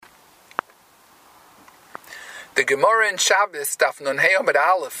The Gemara in Shabbos, Daf Nun Hey Amud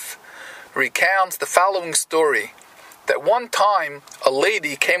Aleph, recounts the following story. That one time, a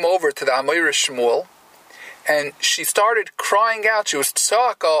lady came over to the Amoira Shmuel, and she started crying out. She was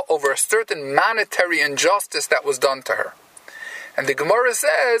tzaka over a certain monetary injustice that was done to her. And the Gemara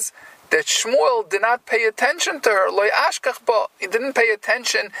says that Shmuel did not pay attention to her. Lo yashkach ba. He didn't pay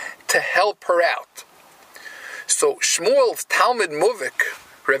attention to help her out. So Shmuel's Talmud Muvik,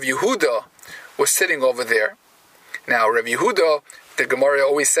 Rav Yehuda, was sitting over there. Now, Rav Yehuda, the Gemara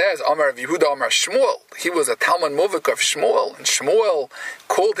always says, Amar Rav Yehuda, Amar Shmuel. He was a Talmud Muvik of Shmuel, and Shmuel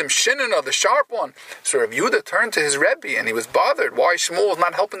called him Shinana, the sharp one. So Rav Yehuda turned to his Rebbe, and he was bothered why Shmuel is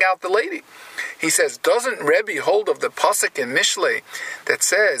not helping out the lady. He says, doesn't Rebbe hold of the pasuk in Mishlei that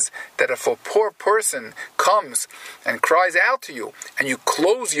says that if a poor person comes and cries out to you, and you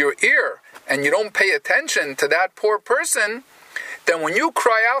close your ear, and you don't pay attention to that poor person, then when you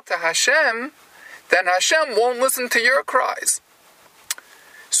cry out to Hashem, then Hashem won't listen to your cries.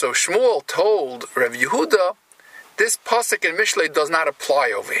 So Shmuel told Rav Yehuda, this pasuk in Mishlei does not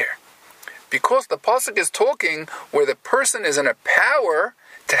apply over here. Because the pasuk is talking where the person is in a power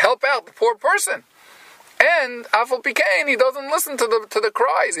to help out the poor person. And Afal Pikain, he doesn't listen to the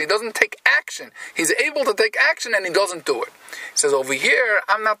cries. He doesn't take action. He's able to take action and he doesn't do it. He says, over here,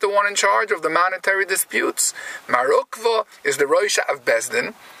 I'm not the one in charge of the monetary disputes. Marukva is the Roisha of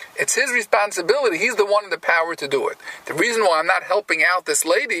Bezdin. It's his responsibility. He's the one in the power to do it. The reason why I'm not helping out this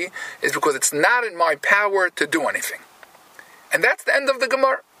lady is because it's not in my power to do anything. And that's the end of the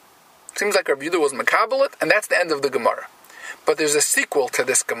Gemara. Seems like Rabbi Yehuda was Makabelit, and that's the end of the Gemara. But there's a sequel to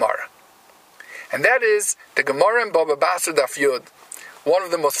this Gemara. And that is the Gemara in Baba Basra Daf Yud. One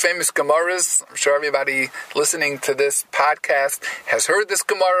of the most famous Gemaras. I'm sure everybody listening to this podcast has heard this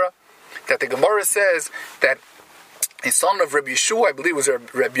Gemara. That the Gemara says that a son of Rabbi Yeshua, I believe it was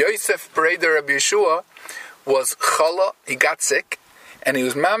Rabbi Yosef Bereder Rabbi Yeshua, was chala. He got sick, and he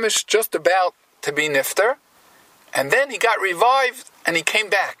was mamish just about to be nifter, and then he got revived, and he came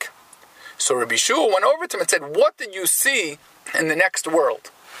back. So Rabbi Yeshua went over to him and said, what did you see in the next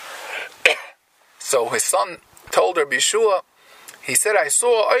world? So his son told Rabbi Yeshua, he said, I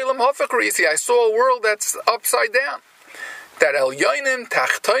saw Olam Hafek Risi, I saw a world that's upside down. That El Yoinim,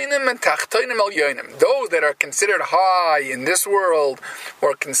 Tachtoinim, and Tachtoinim El Yoinim. Those that are considered high in this world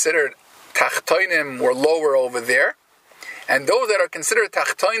were considered Tachtoinim, were lower over there. And those that are considered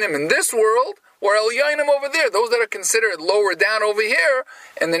Tachtoinim in this world were El Yoinim over there. Those that are considered lower down over here,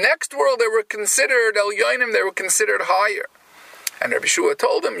 in the next world they were considered El Yoinim, they were considered higher. And Rabbi Yeshua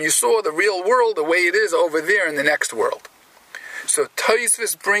told him, you saw the real world the way it is over there in the next world. So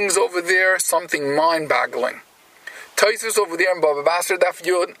Tosfos brings over there something mind-boggling. Tosfos over there in Baba Basra Daf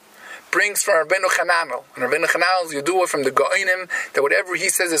Yud brings from Rabbeinu Chananel. And Rabbeinu Chananel, you do it from the Goinim, that whatever he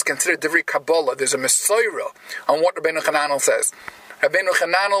says is considered Divrei Kabbalah. There's a Messiah on what Rabbeinu Chananel says. Rabbeinu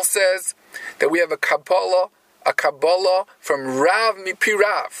Chananel says that we have a Kabbalah from Rav Mipi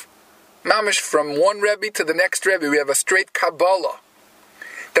Rav. Mamish, from one Rebbe to the next Rebbe, we have a straight Kabbalah.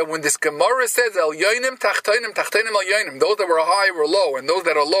 That when this Gemara says El Yoinim, Tachtoinim, Tachtoinim El Yoinim, those that were high were low, and those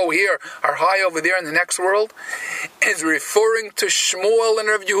that are low here are high over there in the next world, is referring to Shmuel and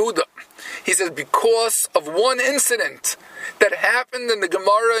Rav Yehuda. He says, because of one incident that happened in the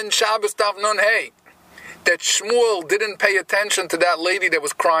Gemara in Shabbos Daf Nun Hey, that Shmuel didn't pay attention to that lady that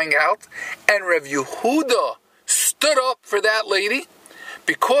was crying out, and Rav Yehuda stood up for that lady.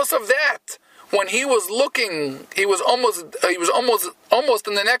 Because of that, when he was looking, he was almost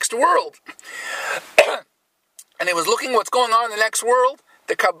in the next world. And he was looking what's going on in the next world.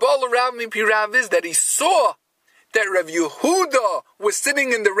 The Kabbalah Rav Mipi Rav is that he saw that Rav Yehuda was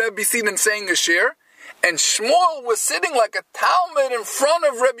sitting in the Rebbe seat and saying a shir, and Shmuel was sitting like a Talmud in front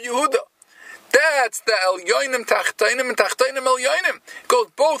of Rav Yehuda. That's the El Yoinim Tachtoinim and Tachtoinim El Yoinim. It goes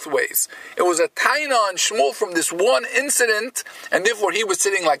both ways. It was a taina on Shmuel from this one incident, and therefore he was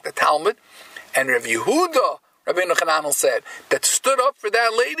sitting like the Talmud. And Rav Yehuda, Rabbeinu Chananel said, that stood up for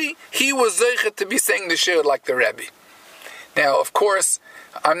that lady, he was zeichet to be saying the shir like the Rebbe. Now, of course,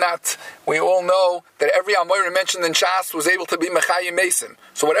 we all know that every Amoira mentioned in Shas was able to be Mechayim Mesim.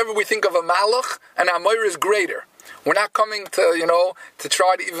 So whatever we think of a Malach, an Amoira is greater. We're not coming to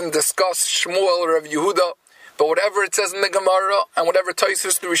try to even discuss Shmuel or Rav Yehuda, but whatever it says in the Gemara, and whatever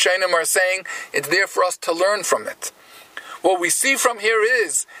Tosfos the Rishonim are saying, it's there for us to learn from it. What we see from here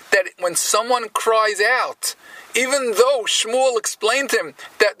is that when someone cries out, even though Shmuel explained to him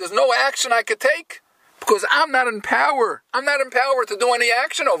that there's no action I could take, because I'm not in power to do any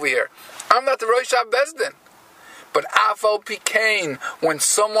action over here. I'm not the Rosh HaBezdin. But Afal Pikain, when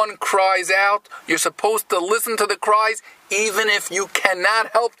someone cries out, you're supposed to listen to the cries, even if you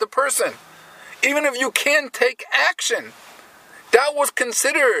cannot help the person. even if you can't take action. That was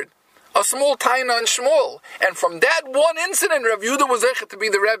considered a small taina on Shmuel. And from that one incident, Rav Yehuda was able to be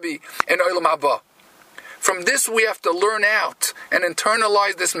the Rebbe in Olam Haba. From this we have to learn out and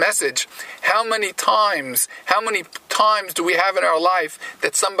internalize this message. How many times do we have in our life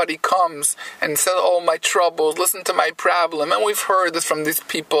that somebody comes and says, oh, my troubles, listen to my problem. And we've heard this from these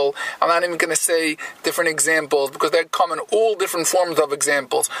people. I'm not even going to say different examples because they come in all different forms of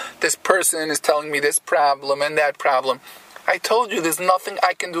examples. This person is telling me this problem and that problem. I told you there's nothing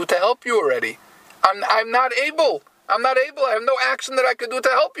I can do to help you already. I'm not able. I have no action that I could do to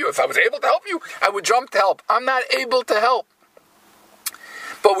help you. If I was able to help you, I would jump to help. I'm not able to help.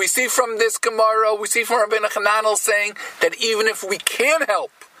 But we see from this Gemara, we see from Rabbeinu Hananel saying that even if we can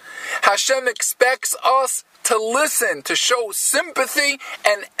help, Hashem expects us to listen, to show sympathy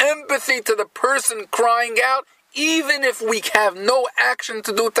and empathy to the person crying out, even if we have no action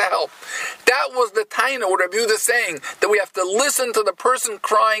to do to help. That was the taina, what Rabbi Yehuda is saying, that we have to listen to the person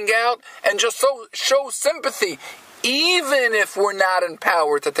crying out and just show sympathy, even if we're not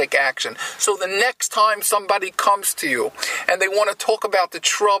empowered to take action. So the next time somebody comes to you and they want to talk about the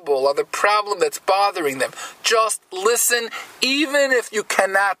trouble or the problem that's bothering them, just listen, even if you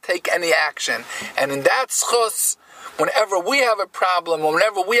cannot take any action. And in that schus, whenever we have a problem,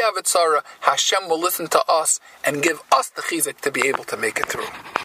 whenever we have a tzara, Hashem will listen to us and give us the chizuk to be able to make it through.